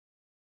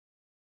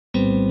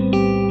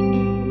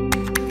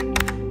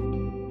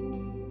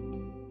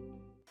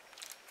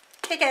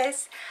Hey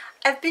guys,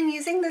 I've been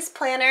using this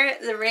planner,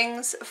 the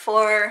rings,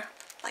 for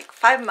like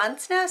 5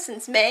 months now,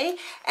 since May,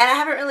 and I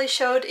haven't really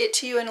showed it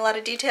to you in a lot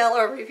of detail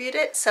or reviewed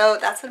it, so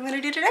that's what I'm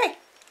going to do today.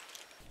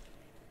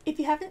 If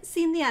you haven't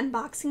seen the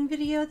unboxing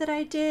video that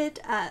I did,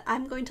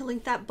 I'm going to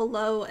link that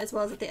below as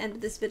well as at the end of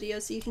this video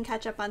so you can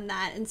catch up on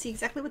that and see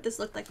exactly what this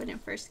looked like when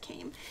it first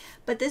came.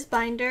 But this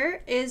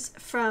binder is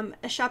from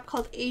a shop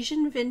called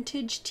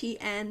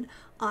AsianVintageTN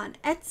on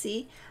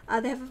Etsy.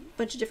 They have a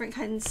bunch of different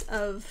kinds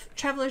of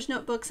traveler's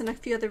notebooks and a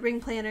few other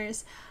ring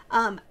planners.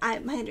 My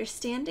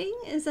understanding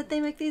is that they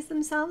make these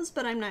themselves,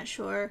 but I'm not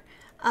sure.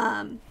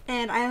 And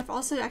I have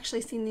also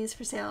actually seen these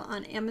for sale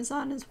on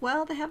Amazon as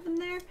well. They have them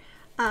there.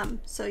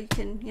 So you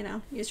can,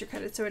 use your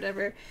credits or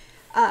whatever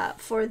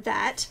for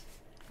that.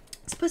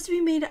 It's supposed to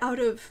be made out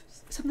of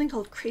something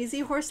called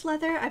crazy horse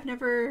leather. I've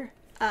never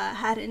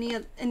had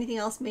anything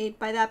else made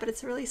by that, but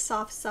it's a really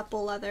soft,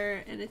 supple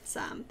leather, and it's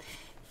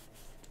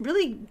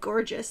really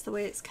gorgeous the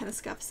way it's kind of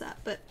scuffs up.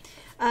 But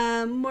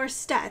more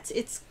stats.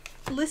 It's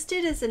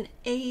listed as an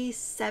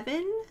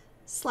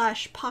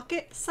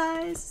A7/pocket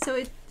size, so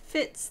it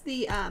fits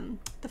the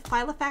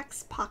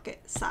Filofax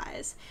pocket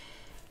size.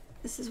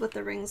 This is what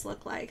the rings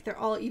look like. They're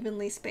all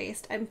evenly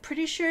spaced. I'm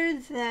pretty sure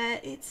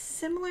that it's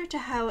similar to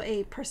how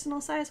a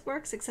personal size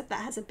works, except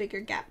that has a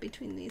bigger gap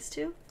between these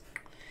two.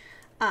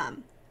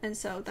 And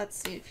so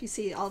that's, if you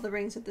see all the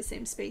rings with the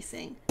same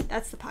spacing,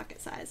 that's the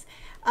pocket size.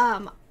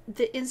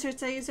 The insert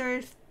size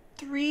are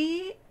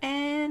 3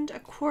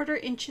 1/4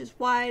 inches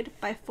wide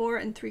by 4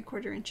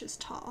 3/4 inches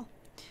tall.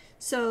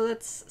 So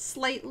that's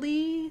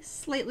slightly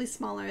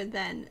smaller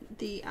than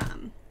the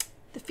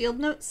field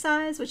note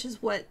size, which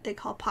is what they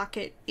call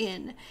pocket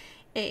in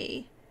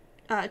a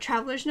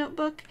traveler's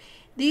notebook.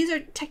 These are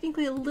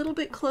technically a little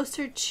bit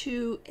closer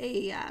to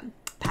a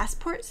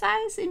passport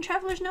size in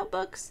traveler's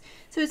notebooks,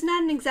 so it's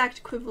not an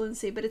exact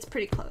equivalency, but it's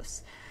pretty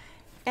close.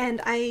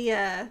 And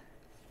I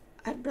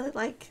really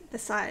like the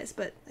size,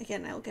 but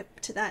again, I'll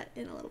get to that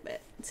in a little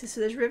bit. So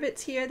there's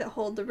rivets here that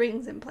hold the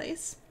rings in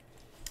place.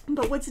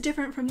 But what's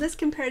different from this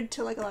compared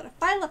to like a lot of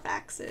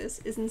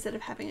Filofaxes is instead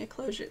of having a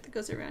closure that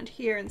goes around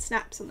here and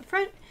snaps on the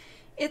front,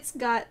 it's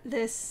got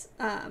this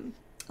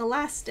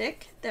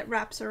elastic that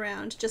wraps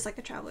around just like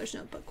a traveler's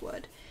notebook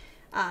would.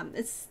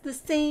 It's the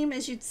same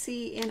as you'd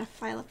see in a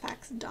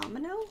Filofax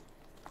domino,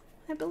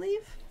 I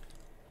believe.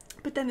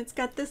 But then it's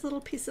got this little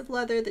piece of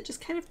leather that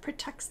just kind of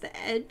protects the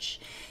edge.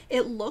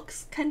 It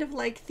looks kind of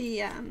like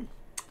the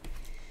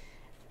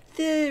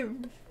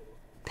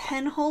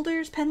pen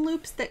holders, pen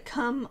loops that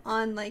come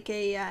on like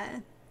a,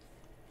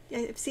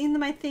 I've seen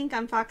them I think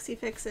on Foxy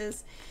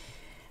Fixes,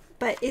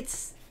 but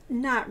it's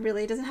not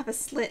really, it doesn't have a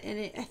slit in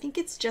it. I think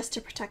it's just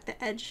to protect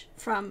the edge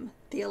from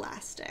the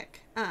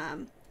elastic.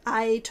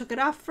 I took it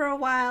off for a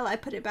while, I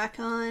put it back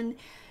on.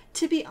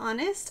 To be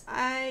honest,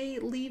 I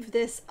leave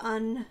this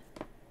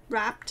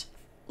unwrapped,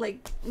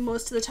 like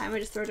most of the time I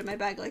just throw it in my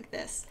bag like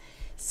this.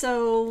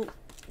 So,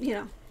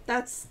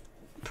 that's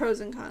pros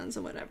and cons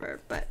and whatever,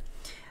 but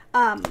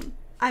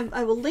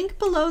I will link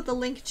below the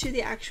link to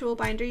the actual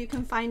binder. You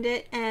can find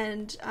it,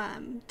 and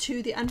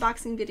to the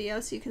unboxing video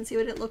so you can see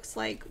what it looks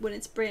like when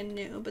it's brand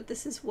new. But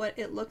this is what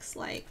it looks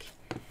like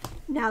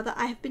now that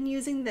I've been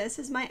using this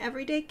as my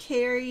everyday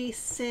carry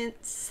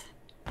since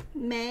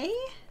May.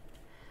 I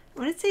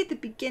want to say at the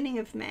beginning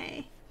of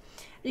May.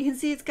 You can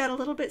see it's got a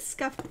little bit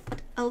scuffed,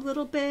 a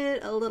little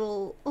bit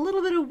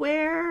of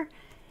wear,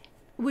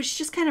 which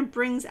just kind of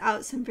brings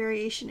out some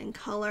variation in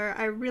color.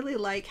 I really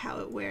like how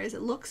it wears.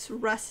 It looks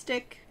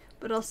rustic,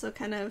 but also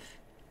kind of,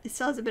 it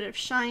still has a bit of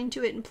shine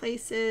to it in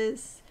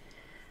places.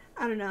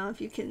 I don't know if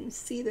you can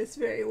see this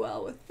very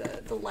well with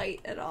the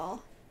light at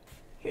all.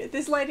 Here,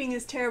 this lighting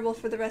is terrible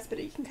for the rest,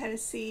 but you can kind of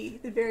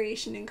see the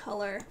variation in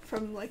color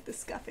from like the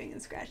scuffing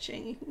and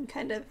scratching. You can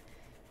kind of,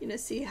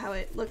 see how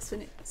it looks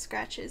when it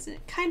scratches, and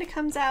it kind of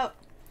comes out.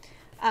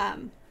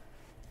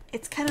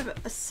 It's kind of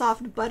a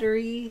soft,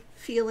 buttery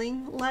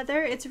feeling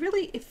leather.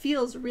 It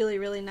feels really,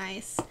 really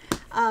nice.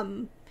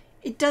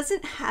 It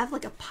doesn't have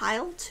like a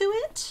pile to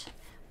it,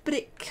 but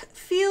it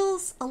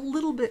feels a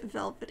little bit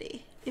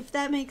velvety, if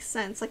that makes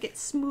sense. Like, it's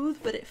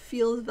smooth, but it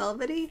feels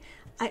velvety.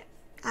 I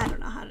don't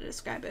know how to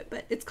describe it,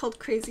 but it's called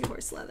crazy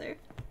horse leather.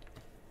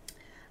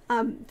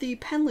 The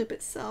pen loop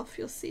itself,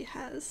 you'll see,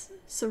 has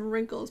some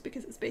wrinkles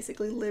because it's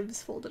basically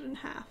lives folded in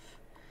half.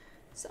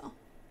 So,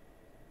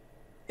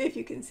 if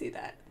you can see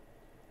that,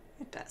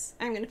 it does.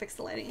 I'm going to fix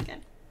the lighting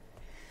again.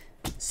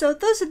 So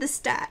those are the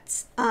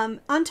stats. On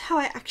to how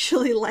I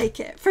actually like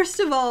it. First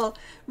of all,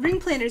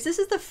 ring planners. This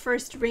is the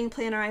first ring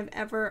planner I've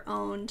ever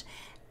owned,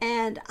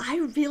 and I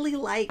really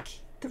like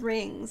the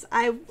rings.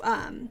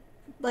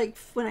 Like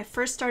when I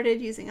first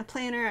started using a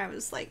planner, I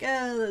was like,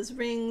 oh, those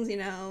rings,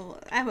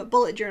 I'm a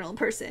bullet journal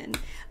person.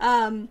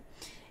 And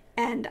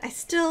I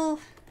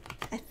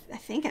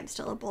think I'm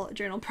still a bullet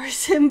journal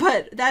person,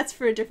 but that's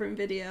for a different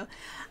video.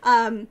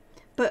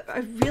 But I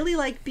really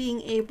like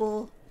being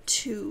able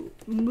to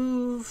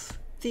move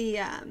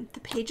the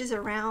pages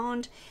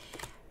around.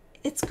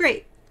 It's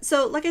great.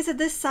 So like I said,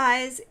 this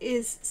size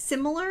is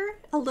similar,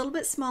 a little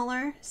bit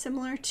smaller,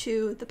 similar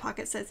to the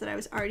pocket size that I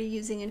was already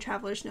using in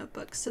Traveler's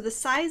Notebooks. So the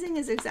sizing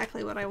is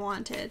exactly what I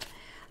wanted.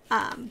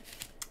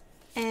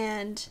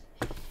 And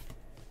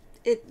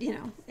it, you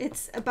know,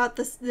 it's about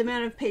the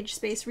amount of page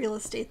space real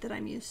estate that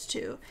I'm used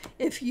to.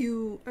 If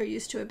you are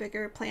used to a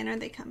bigger planner,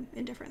 they come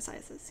in different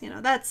sizes. You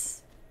know,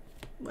 that's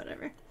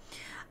whatever.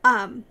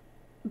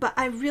 But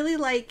I really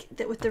like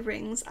that with the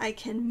rings, I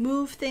can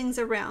move things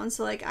around.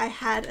 So like I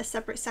had a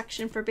separate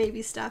section for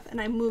baby stuff,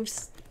 and I moved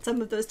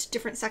some of those to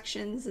different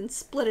sections and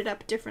split it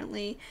up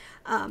differently.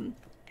 And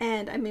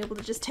I'm able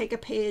to just take a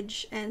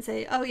page and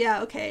say, oh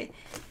yeah, okay,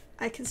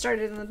 I can start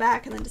it in the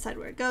back and then decide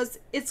where it goes.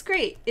 It's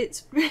great.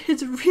 It's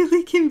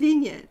really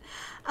convenient,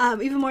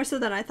 even more so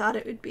than I thought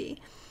it would be.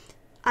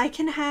 I've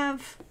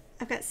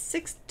got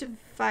 6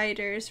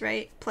 dividers,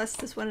 right? Plus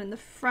this one in the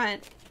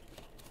front.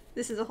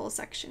 This is a whole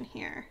section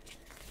here.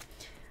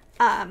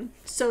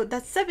 So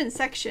that's 7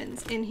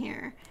 sections in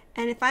here.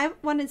 And if I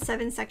wanted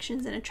 7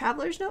 sections in a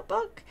traveler's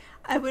notebook,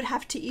 I would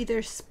have to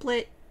either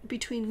split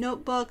between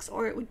notebooks,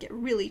 or it would get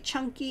really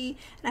chunky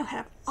and I would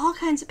have all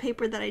kinds of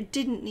paper that I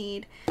didn't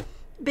need.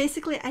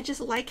 Basically, I just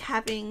like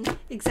having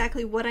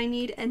exactly what I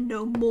need and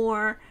no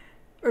more,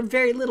 or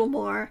very little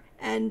more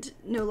and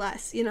no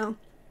less, you know,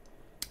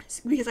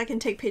 because I can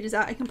take pages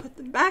out, I can put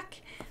them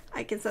back,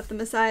 I can set them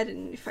aside,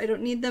 and if I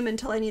don't need them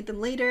until I need them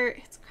later,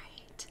 it's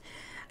great.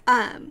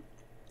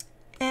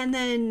 And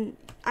then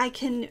I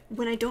can,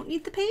 when I don't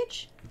need the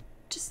page,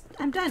 just,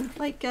 I'm done.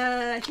 Like,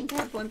 I think I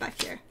have one back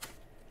here.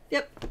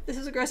 Yep, this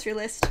is a grocery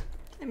list.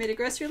 I made a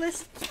grocery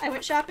list. I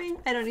went shopping.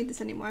 I don't need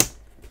this anymore.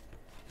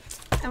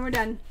 And we're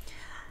done.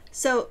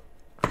 So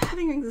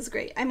having rings is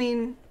great. I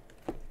mean,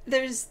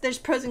 there's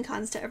pros and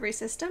cons to every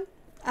system.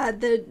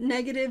 The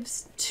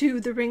negatives to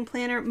the ring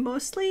planner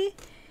mostly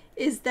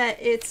is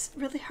that it's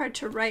really hard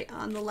to write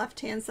on the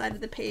left-hand side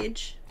of the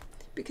page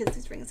because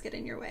these rings get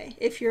in your way.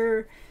 If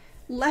you're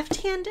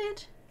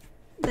left-handed,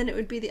 then it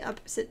would be the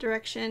opposite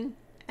direction,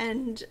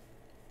 and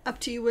up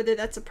to you whether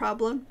that's a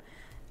problem.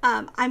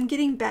 I'm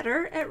getting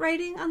better at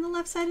writing on the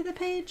left side of the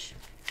page.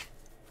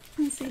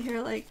 You can see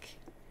here, like,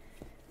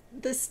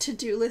 this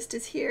to-do list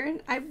is here,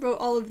 and I wrote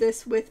all of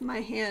this with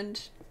my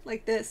hand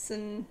like this,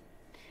 and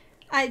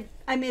I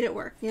made it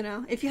work, you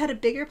know. If you had a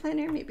bigger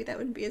planner, maybe that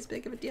wouldn't be as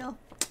big of a deal.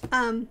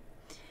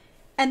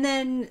 And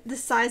then the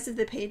size of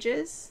the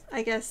pages,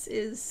 I guess,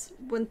 is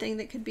one thing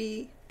that could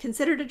be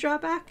considered a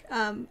drawback.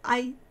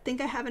 I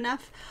think I have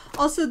enough.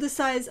 Also, the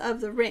size of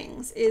the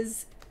rings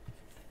is,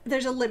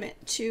 there's a limit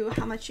to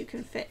how much you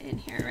can fit in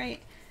here,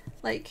 right?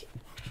 Like,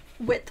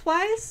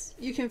 width-wise,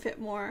 you can fit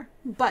more,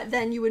 but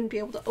then you wouldn't be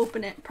able to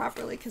open it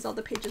properly because all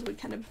the pages would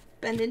kind of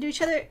bend into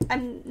each other.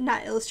 I'm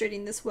not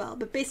illustrating this well,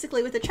 but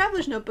basically with a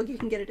traveler's notebook, you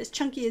can get it as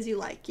chunky as you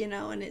like, you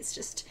know, and it's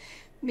just,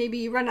 maybe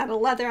you run out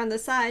of leather on the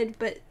side,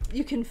 but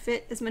you can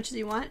fit as much as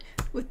you want.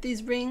 With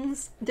these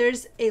rings,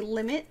 there's a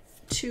limit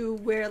to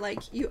where,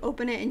 like, you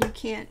open it and you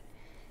can't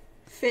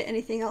fit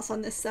anything else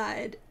on this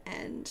side,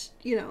 and,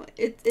 you know,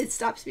 it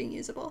stops being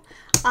usable.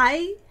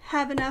 I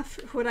have enough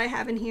for what I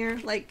have in here.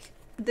 Like,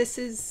 this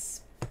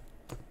is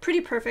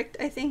pretty perfect,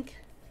 I think,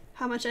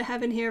 how much I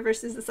have in here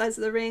versus the size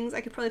of the rings.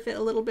 I could probably fit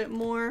a little bit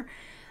more,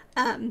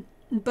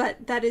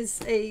 but that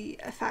is a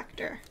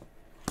factor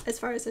as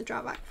far as a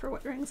drawback for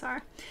what rings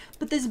are.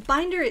 But this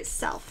binder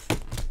itself,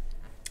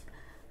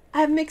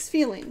 I have mixed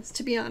feelings,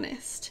 to be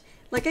honest.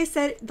 Like I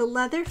said, the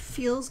leather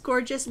feels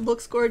gorgeous,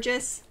 looks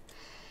gorgeous,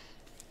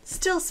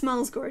 still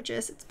smells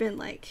gorgeous. It's been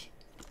like,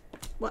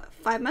 what,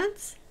 5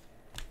 months?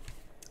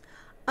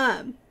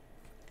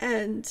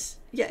 And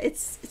yeah,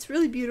 it's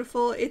really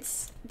beautiful.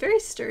 It's very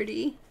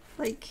sturdy.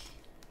 Like,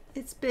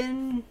 it's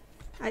been,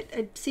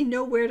 I see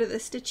no wear to the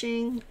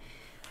stitching.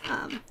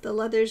 The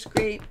leather's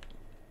great.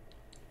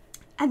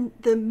 And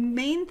the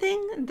main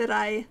thing that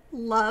I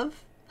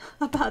love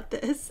about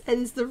this,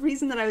 and is the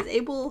reason that I was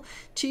able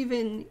to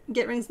even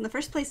get rings in the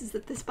first place, is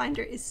that this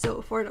binder is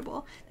so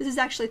affordable. This is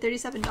actually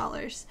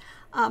 $37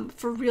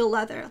 for real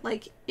leather.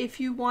 Like, if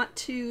you want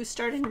to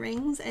start in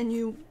rings and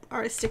you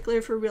are a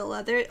stickler for real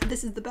leather,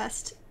 this is the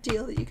best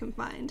deal that you can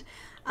find.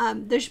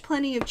 There's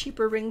plenty of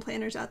cheaper ring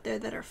planners out there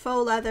that are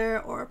faux leather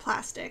or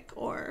plastic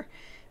or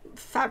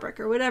fabric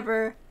or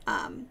whatever,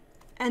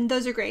 and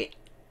those are great.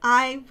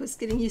 I was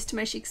getting used to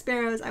my chic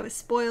sparrows. I was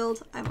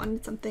spoiled. I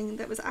wanted something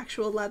that was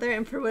actual leather,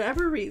 and for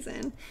whatever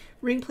reason,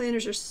 ring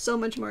planners are so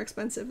much more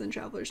expensive than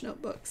traveler's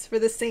notebooks for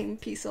the same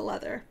piece of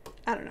leather.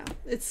 I don't know.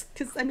 It's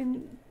because, I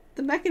mean,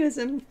 the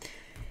mechanism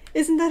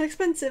isn't that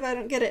expensive. I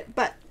don't get it.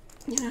 But,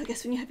 you know, I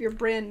guess when you have your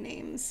brand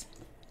names,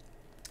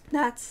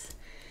 that's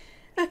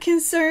a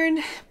concern.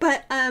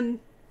 But,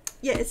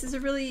 yeah, this is a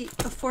really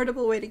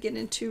affordable way to get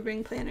into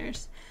ring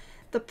planners.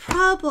 The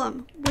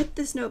problem with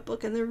this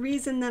notebook, and the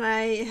reason that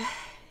I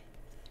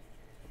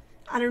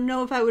don't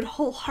know if I would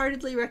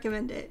wholeheartedly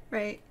recommend it,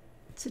 right?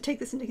 So take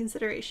this into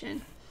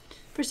consideration.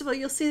 First of all,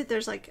 you'll see that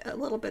there's like a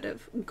little bit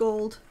of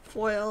gold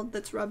foil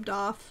that's rubbed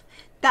off.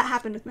 That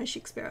happened with my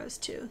chic sparrows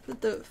too,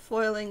 that the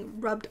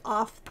foiling rubbed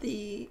off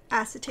the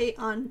acetate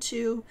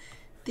onto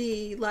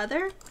the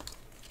leather.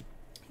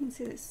 can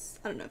see this.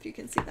 I don't know if you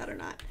can see that or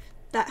not.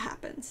 That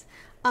happens.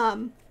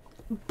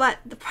 But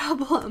the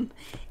problem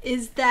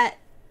is that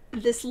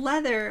this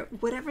leather,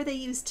 whatever they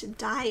use to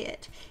dye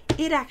it,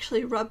 it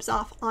actually rubs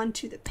off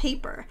onto the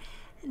paper.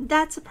 And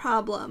that's a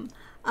problem.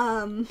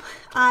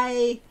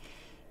 I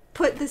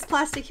put this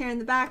plastic here in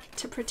the back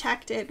to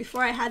protect it.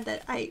 Before I had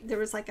that, there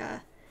was like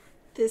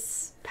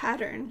this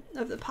pattern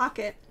of the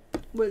pocket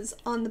was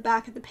on the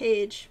back of the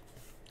page.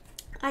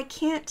 I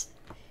can't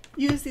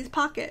use these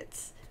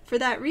pockets for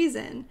that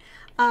reason.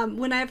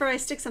 Whenever I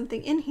stick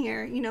something in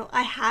here, you know,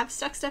 I have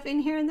stuck stuff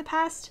in here in the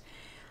past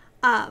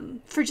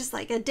for just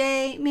like a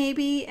day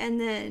maybe, and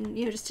then,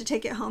 you know, just to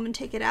take it home and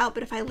take it out.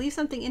 But if I leave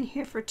something in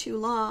here for too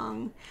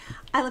long,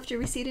 I left a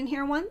receipt in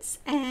here once,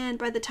 and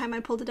by the time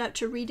I pulled it out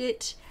to read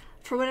it,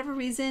 for whatever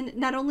reason,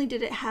 not only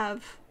did it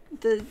have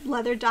the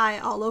leather dye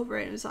all over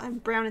it, it was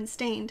brown and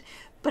stained,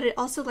 but it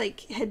also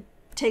like had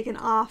taken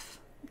off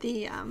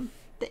the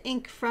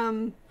ink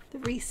from the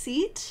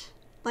receipt,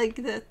 like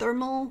the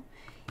thermal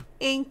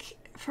ink.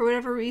 For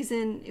whatever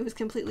reason, it was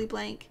completely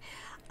blank.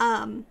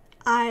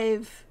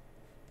 I've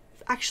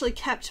actually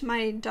kept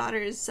my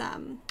daughter's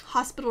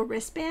hospital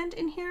wristband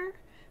in here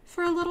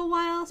for a little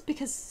while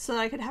so that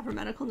I could have her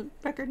medical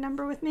record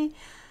number with me.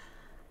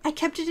 I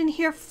kept it in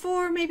here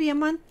for maybe a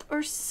month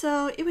or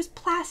so. It was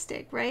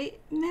plastic, right?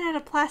 Made out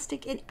of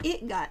plastic, and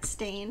it got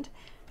stained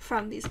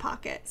from these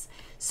pockets.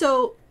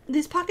 So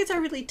these pockets are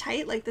really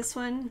tight. Like this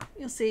one,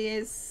 you'll see,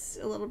 is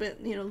a little bit,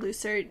 you know,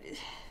 looser.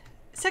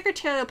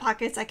 Secretarial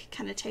pockets, I could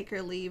kind of take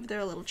or leave. They're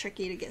a little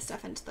tricky to get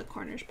stuff into the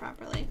corners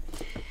properly.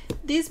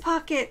 These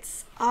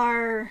pockets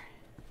are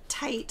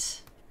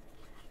tight.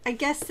 I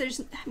guess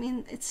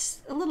it's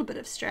a little bit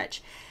of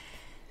stretch.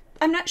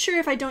 I'm not sure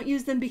if I don't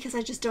use them because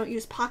I just don't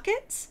use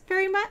pockets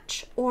very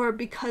much, or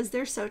because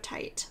they're so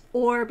tight,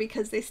 or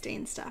because they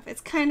stain stuff.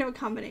 It's kind of a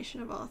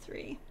combination of all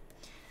three.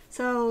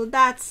 So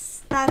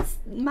that's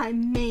my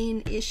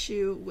main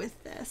issue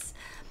with this.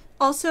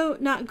 Also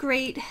not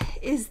great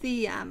is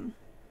the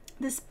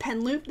this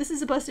pen loop. This is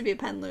supposed to be a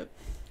pen loop.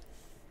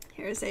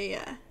 Here's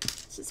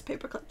it's just a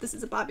paper clip. This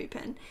is a bobby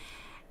pin.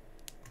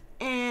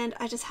 And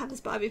I just have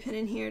this bobby pin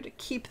in here to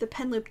keep the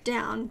pen loop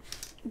down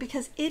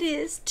because it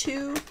is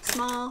too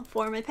small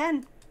for my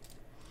pen.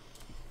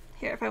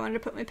 Here, if I wanted to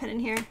put my pen in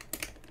here.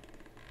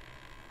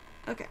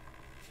 Okay,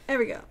 there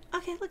we go.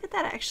 Okay, look at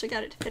that. I actually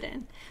got it to fit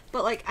in.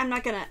 But like, I'm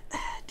not gonna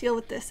deal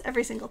with this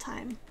every single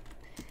time.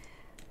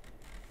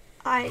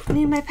 I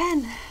need my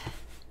pen.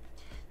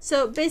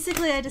 So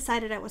basically I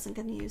decided I wasn't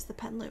going to use the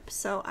pen loop,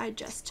 so I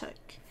just took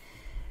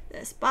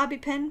this bobby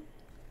pin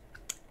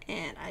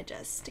and I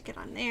just stick it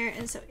on there,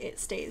 and so it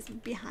stays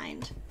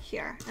behind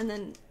here. And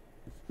then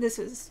this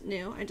was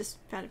new. I just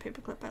found a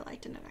paper clip I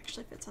liked, and it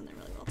actually fits on there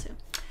really well too.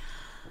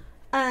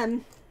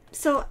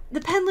 So the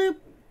pen loop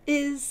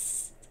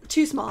is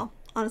too small.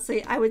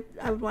 Honestly, I would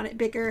want it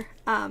bigger.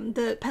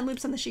 The pen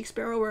loops on the Chic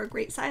Sparrow were a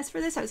great size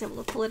for this. I was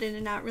able to pull it in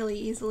and out really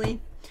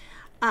easily.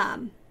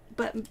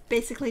 But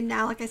basically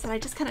now, like I said, I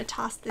just kind of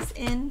tossed this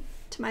in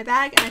to my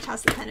bag, and I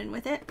tossed the pen in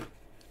with it.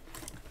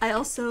 I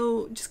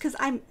also, just because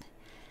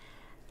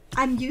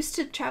I'm used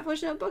to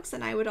traveler's notebooks,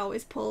 and I would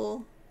always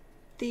pull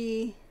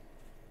the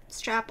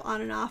strap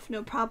on and off,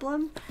 no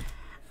problem.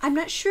 I'm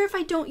not sure if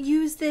I don't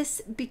use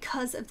this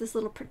because of this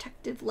little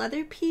protective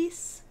leather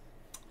piece,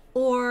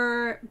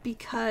 or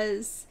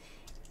because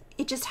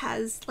it just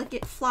has, like,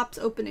 it flops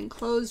open and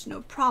closed,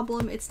 no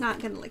problem. It's not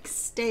gonna like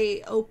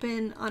stay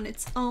open on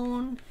its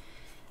own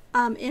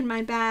in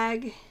my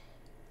bag.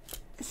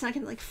 It's not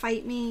gonna like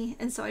fight me,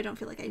 and so I don't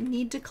feel like I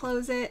need to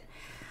close it.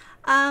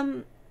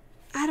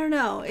 I don't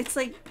know. It's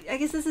like, I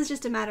guess this is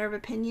just a matter of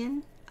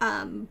opinion.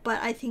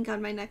 But I think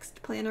on my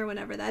next planner,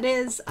 whenever that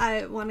is,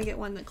 I want to get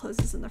one that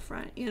closes in the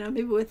front, you know,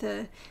 maybe with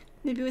a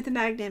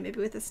magnet, maybe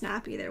with a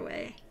snap, either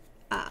way.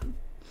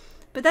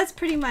 But that's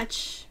pretty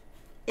much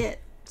it.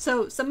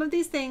 So some of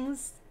these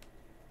things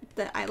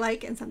that I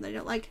like and some that I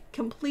don't like,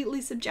 completely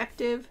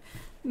subjective,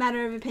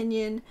 matter of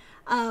opinion.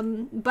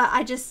 But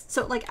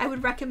I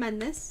would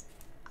recommend this.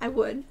 I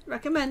would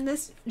recommend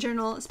this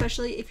journal,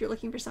 especially if you're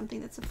looking for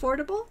something that's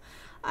affordable,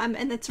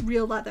 and that's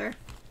real leather.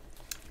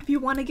 If you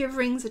want to give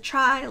rings a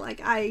try, like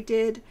I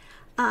did,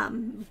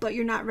 but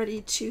you're not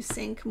ready to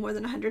sink more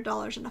than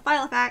 $100 in a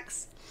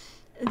Filofax,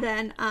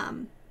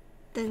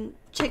 then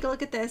take a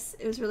look at this.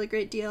 It was a really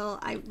great deal.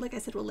 Like I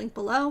said, we'll link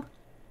below.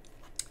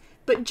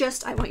 But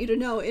just, I want you to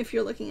know, if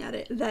you're looking at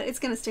it, that it's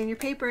going to stain your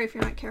paper if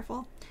you're not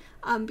careful.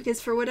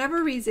 Because for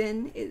whatever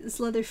reason, this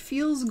leather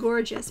feels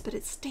gorgeous, but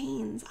it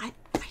stains. I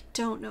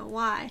don't know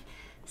why.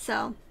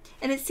 So,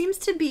 and it seems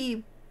to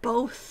be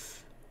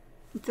both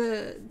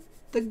the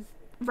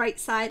right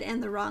side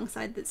and the wrong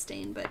side that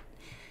stain, but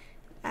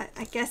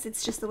I guess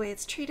it's just the way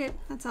it's treated.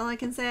 That's all I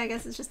can say. I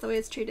guess it's just the way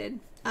it's treated.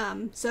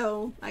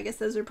 So I guess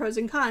those are pros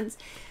and cons.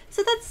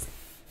 So that's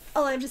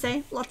all I have to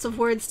say. Lots of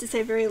words to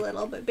say very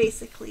little, but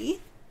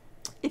basically,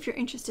 if you're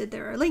interested,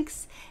 there are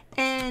links,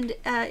 and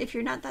if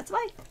you're not, that's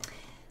why.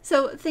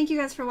 So thank you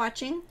guys for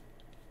watching.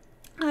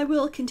 I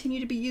will continue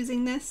to be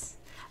using this.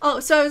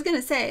 Oh, so I was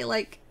gonna say,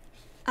 like,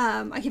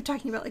 I keep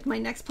talking about like my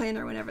next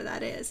planner, whenever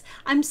that is.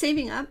 I'm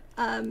saving up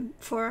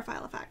for a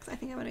Filofax. I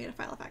think I'm gonna get a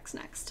Filofax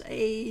next.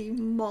 A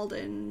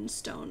Malden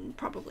stone,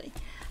 probably.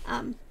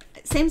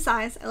 Same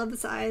size. I love the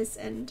size,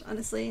 and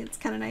honestly, it's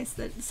kind of nice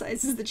that the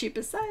size is the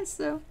cheapest size.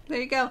 So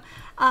there you go.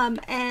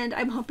 And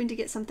I'm hoping to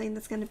get something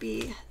that's going to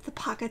be the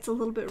pockets a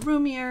little bit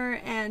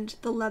roomier and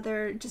the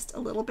leather just a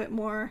little bit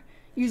more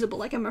usable.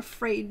 Like, I'm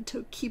afraid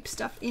to keep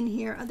stuff in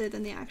here other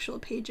than the actual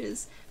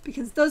pages,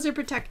 because those are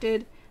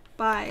protected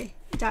by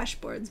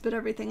dashboards, but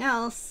everything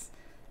else,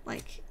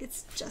 like,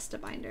 it's just a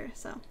binder.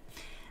 So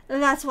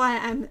that's why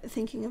I'm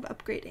thinking of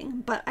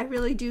upgrading, but I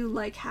really do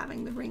like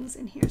having the rings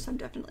in here, so I'm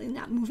definitely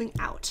not moving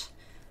out.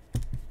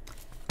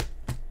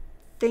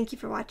 Thank you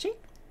for watching.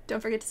 Don't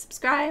forget to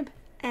subscribe,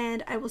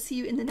 and I will see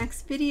you in the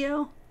next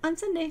video on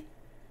Sunday.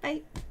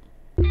 Bye.